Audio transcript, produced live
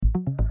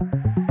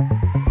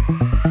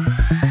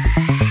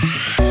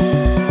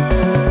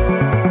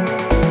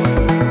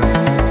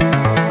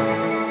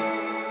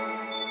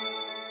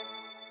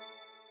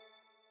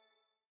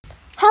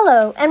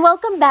Hello, and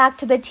welcome back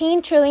to the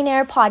Teen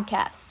Trillionaire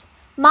podcast.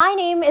 My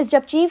name is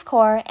Japjeev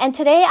Kaur, and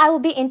today I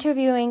will be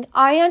interviewing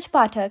Aryansh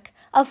Pathak,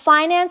 a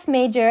finance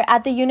major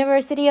at the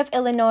University of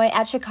Illinois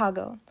at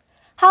Chicago.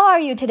 How are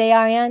you today,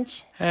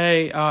 Aryansh?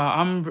 Hey,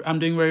 I'm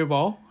doing very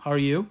well. How are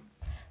you?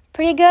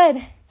 Pretty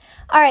good.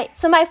 All right,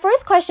 so my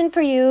first question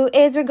for you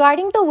is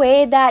regarding the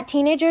way that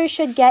teenagers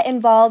should get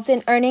involved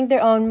in earning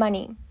their own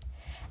money.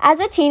 As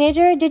a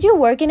teenager, did you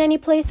work in any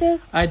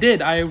places? I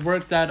did. I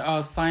worked at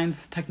a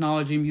Science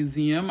Technology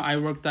Museum. I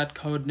worked at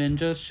Code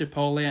Ninja,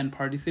 Chipotle, and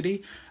Party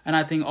City. And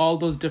I think all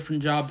those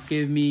different jobs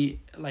gave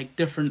me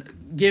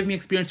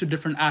experience to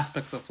different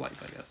aspects of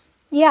life, I guess.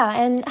 Yeah,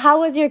 and how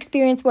was your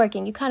experience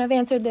working? You kind of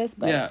answered this,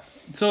 but... Yeah,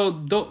 so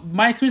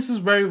my experience was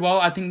very well.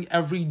 I think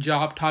every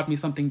job taught me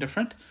something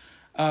different.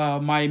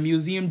 My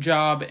museum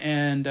job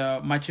and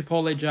my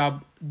Chipotle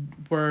job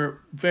were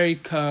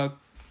very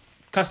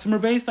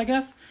customer-based, I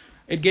guess.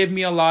 It gave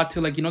me a lot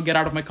to get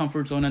out of my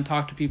comfort zone and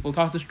talk to people,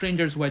 talk to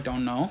strangers who I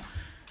don't know.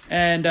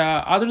 And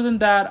other than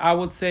that, I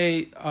would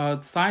say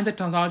Science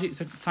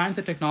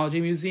and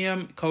Technology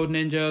Museum, Code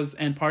Ninjas,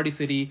 and Party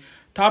City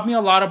taught me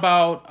a lot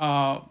about,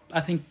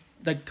 I think,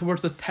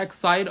 towards the tech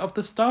side of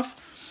the stuff.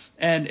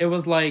 And it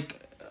was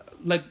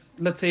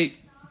let's say,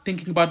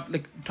 thinking about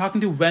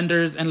talking to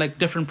vendors and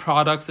different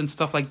products and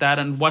stuff like that,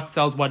 and what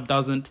sells, what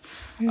doesn't.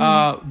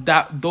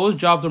 Those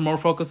jobs are more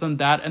focused on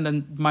that, and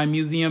then my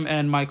museum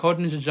and my Code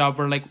Ninja job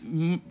were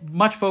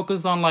much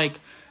focused on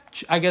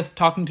I guess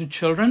talking to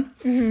children,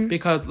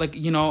 because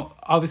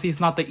obviously it's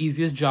not the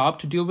easiest job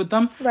to deal with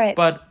them, right?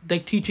 But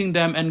teaching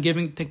them and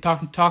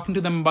talking to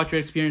them about your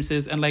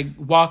experiences and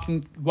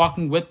walking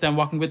with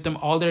them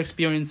all their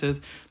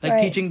experiences,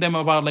 right. Teaching them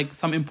about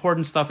some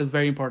important stuff is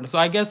very important. So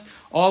I guess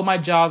all my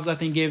jobs, I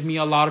think, gave me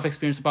a lot of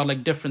experience about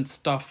different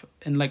stuff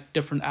in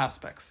different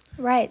aspects.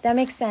 Right, that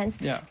makes sense.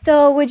 Yeah.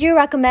 So would you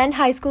recommend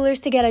high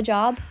schoolers to get a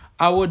job?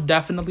 I would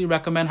definitely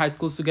recommend high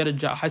schoolers to get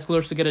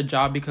a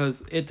job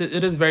because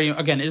it's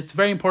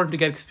very important to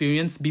get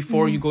experience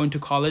before you go into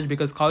college,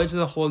 because college is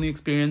a whole new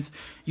experience.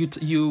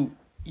 You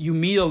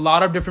meet a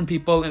lot of different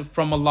people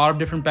from a lot of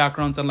different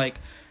backgrounds and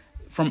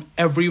from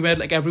everywhere.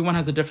 Everyone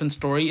has a different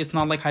story. It's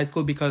not like high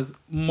school, because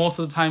most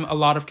of the time a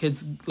lot of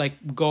kids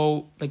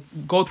go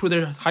through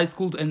their high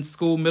school and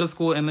middle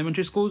school and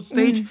elementary school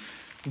stage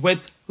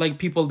with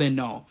people they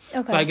know.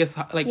 Okay. So I guess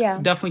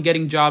definitely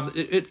getting jobs,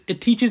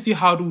 it teaches you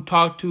how to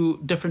talk to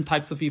different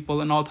types of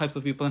people and all types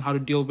of people and how to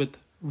deal with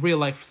real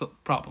life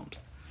problems.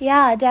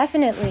 Yeah,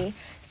 definitely.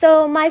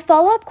 So my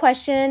follow-up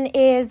question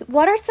is,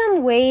 what are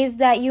some ways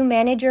that you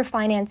manage your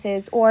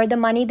finances or the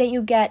money that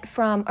you get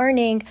from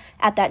earning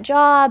at that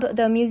job,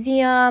 the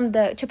museum,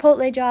 the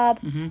Chipotle job?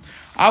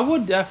 I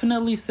would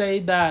definitely say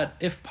that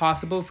if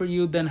possible for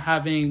you, then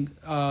having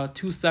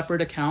two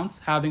separate accounts,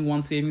 having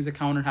one savings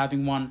account and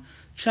having one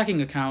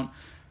checking account.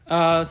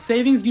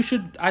 Savings,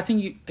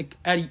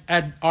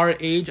 at our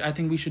age, I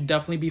think we should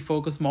definitely be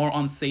focused more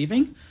on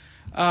saving.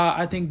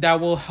 I think that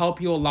will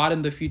help you a lot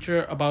in the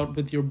future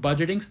with your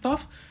budgeting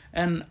stuff.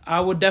 And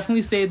I would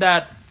definitely say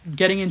that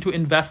getting into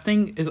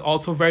investing is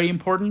also very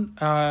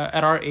important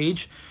at our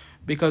age,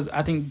 because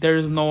I think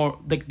there's no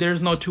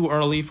too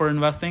early for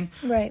investing.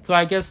 Right. So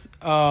I guess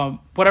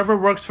whatever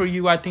works for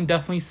you, I think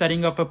definitely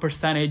setting up a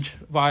percentage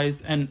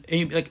wise and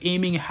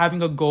aiming,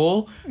 having a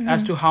goal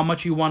as to how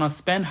much you want to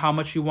spend, how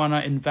much you want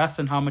to invest,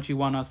 and how much you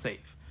want to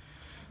save.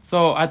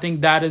 So I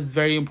think that is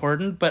very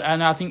important.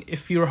 And I think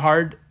if you're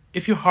a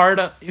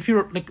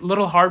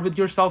little hard with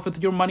yourself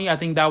with your money, I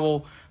think that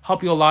will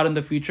help you a lot in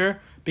the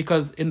future,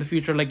 because in the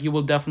future you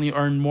will definitely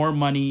earn more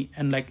money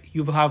and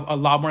you will have a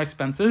lot more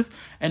expenses.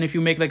 And if you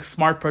make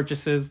smart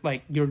purchases,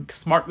 you're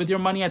smart with your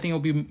money, I think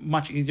it'll be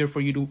much easier for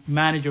you to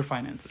manage your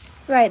finances.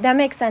 Right, that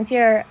makes sense.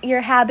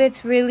 Your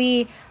habits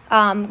really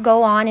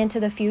go on into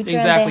the future.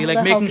 Exactly,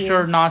 making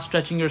sure not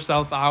stretching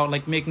yourself out,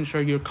 making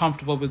sure you're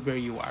comfortable with where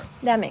you are.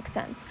 That makes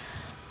sense.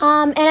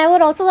 And I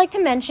would also like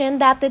to mention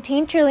that the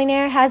Teen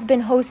Trillionaire has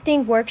been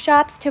hosting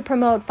workshops to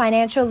promote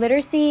financial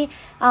literacy,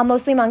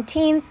 mostly among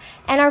teens.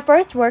 And our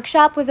first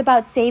workshop was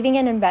about saving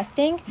and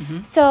investing.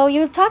 So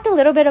you talked a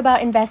little bit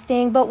about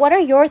investing, but what are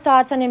your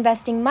thoughts on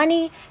investing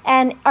money?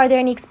 And are there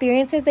any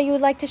experiences that you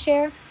would like to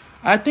share?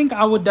 I think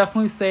I would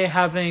definitely say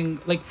having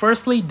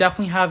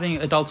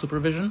adult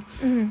supervision.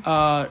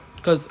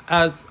 Because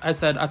as I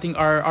said, I think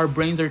our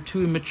brains are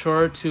too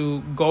immature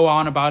to go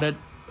on about it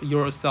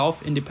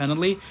yourself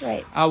independently.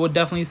 Right. I would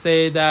definitely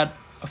say that,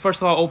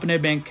 first of all, open a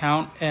bank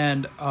account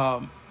and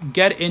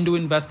get into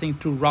investing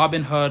through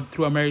Robinhood,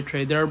 through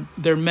Ameritrade.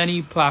 There are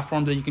many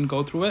platforms that you can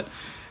go through it.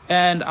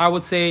 And I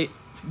would say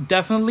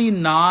definitely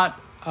not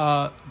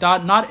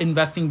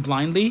investing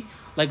blindly.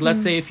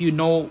 Let's say if you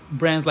know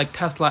brands like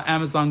Tesla,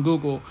 Amazon,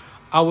 Google,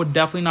 I would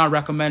definitely not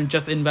recommend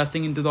just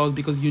investing into those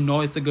because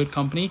it's a good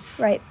company.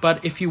 Right.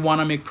 But if you want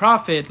to make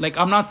profit,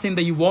 I'm not saying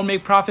that you won't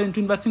make profit into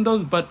investing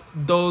those, but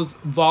those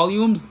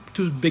volumes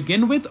to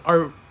begin with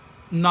are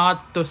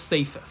not the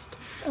safest.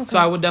 Okay. So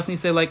I would definitely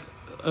say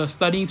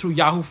studying through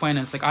Yahoo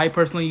Finance. I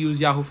personally use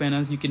Yahoo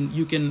Finance.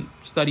 You can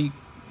study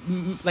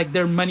like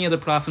there are many other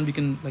platforms you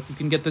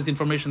can get this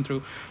information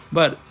through,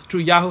 but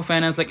through Yahoo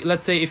Finance, like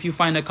let's say if you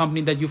find a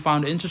company that you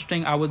found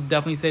interesting, I would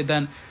definitely say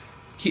then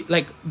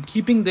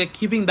keeping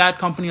that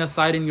company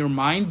aside in your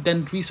mind,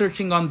 then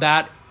researching on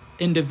that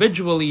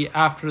individually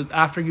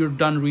after you're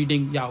done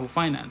reading Yahoo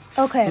Finance.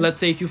 Okay. So let's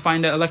say if you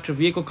find an electric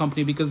vehicle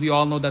company, because we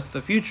all know that's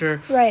the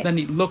future, right, then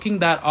looking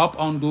that up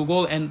on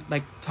Google and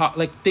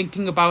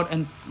thinking about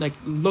and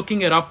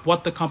looking it up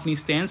what the company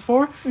stands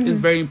for is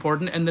very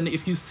important. And then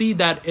if you see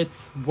that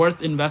it's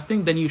worth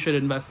investing, then you should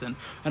invest in.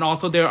 And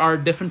also there are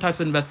different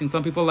types of investing.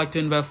 Some people like to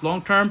invest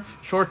long term,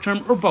 short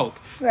term, or both.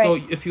 Right. So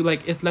if you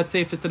let's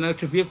say if it's an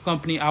electric vehicle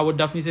company, I would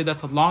definitely say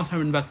that's a long term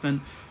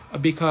investment,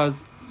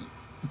 because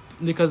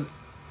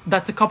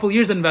that's a couple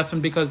years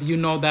investment, because you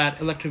know that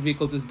electric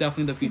vehicles is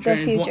definitely the future.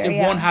 It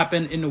won't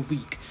happen in a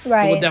week.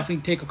 Right. It will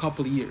definitely take a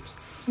couple of years.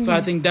 So I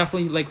think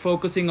definitely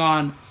focusing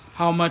on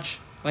how much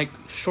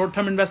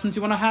short-term investments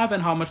you want to have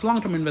and how much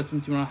long-term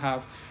investments you want to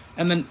have.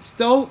 And then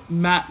still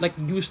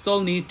you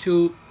still need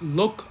to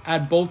look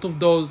at both of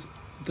those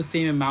the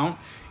same amount.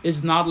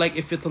 It's not like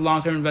if it's a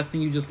long-term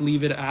investing, you just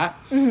leave it at.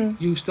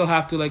 You still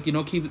have to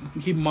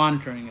keep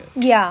monitoring it.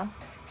 Yeah.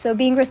 So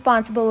being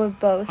responsible with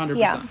both. 100%.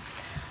 Yeah.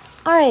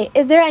 All right.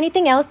 Is there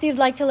anything else you'd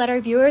like to let our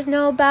viewers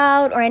know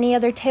about, or any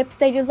other tips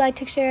that you'd like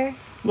to share?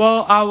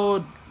 Well, I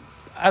would,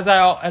 as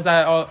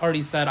I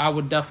already said, I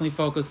would definitely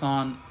focus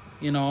on,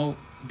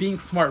 being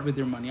smart with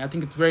your money. I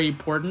think it's very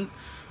important,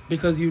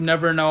 because you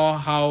never know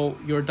how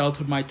your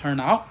adulthood might turn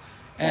out.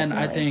 And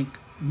Definitely. I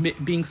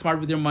think being smart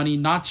with your money,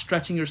 not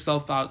stretching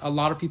yourself out. A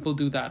lot of people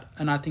do that.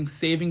 And I think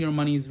saving your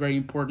money is very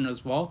important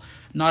as well.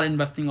 Not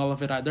investing all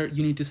of it either.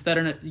 You need to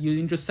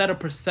set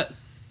a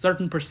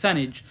certain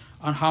percentage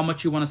on how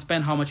much you want to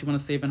spend, how much you want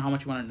to save, and how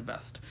much you want to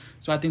invest.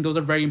 So I think those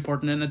are very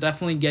important. And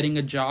definitely getting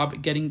a job,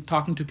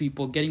 talking to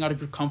people, getting out of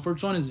your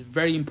comfort zone is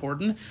very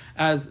important,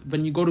 as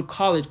when you go to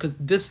college, because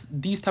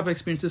these type of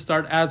experiences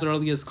start as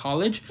early as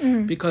college,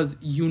 because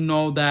you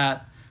know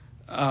that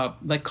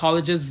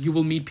colleges, you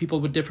will meet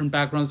people with different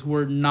backgrounds who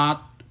are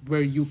not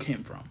where you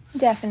came from.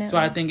 Definitely. So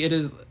I think it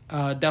is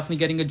definitely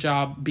getting a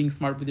job, being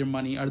smart with your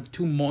money are the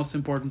two most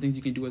important things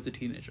you can do as a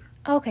teenager.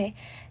 Okay.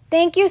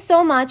 Thank you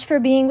so much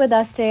for being with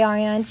us today,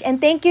 Aryansh, and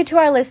thank you to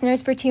our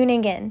listeners for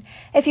tuning in.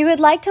 If you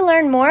would like to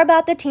learn more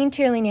about the Teen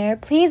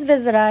Trillionaire, please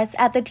visit us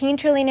at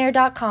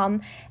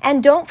theteentrillionaire.com,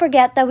 and don't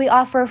forget that we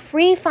offer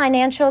free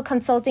financial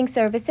consulting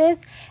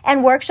services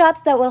and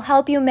workshops that will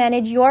help you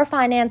manage your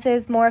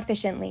finances more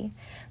efficiently.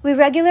 We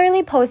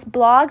regularly post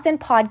blogs and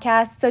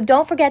podcasts, so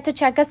don't forget to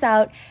check us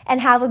out, and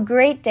have a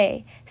great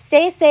day.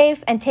 Stay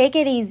safe and take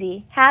it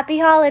easy. Happy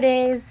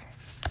holidays!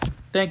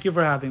 Thank you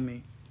for having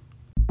me.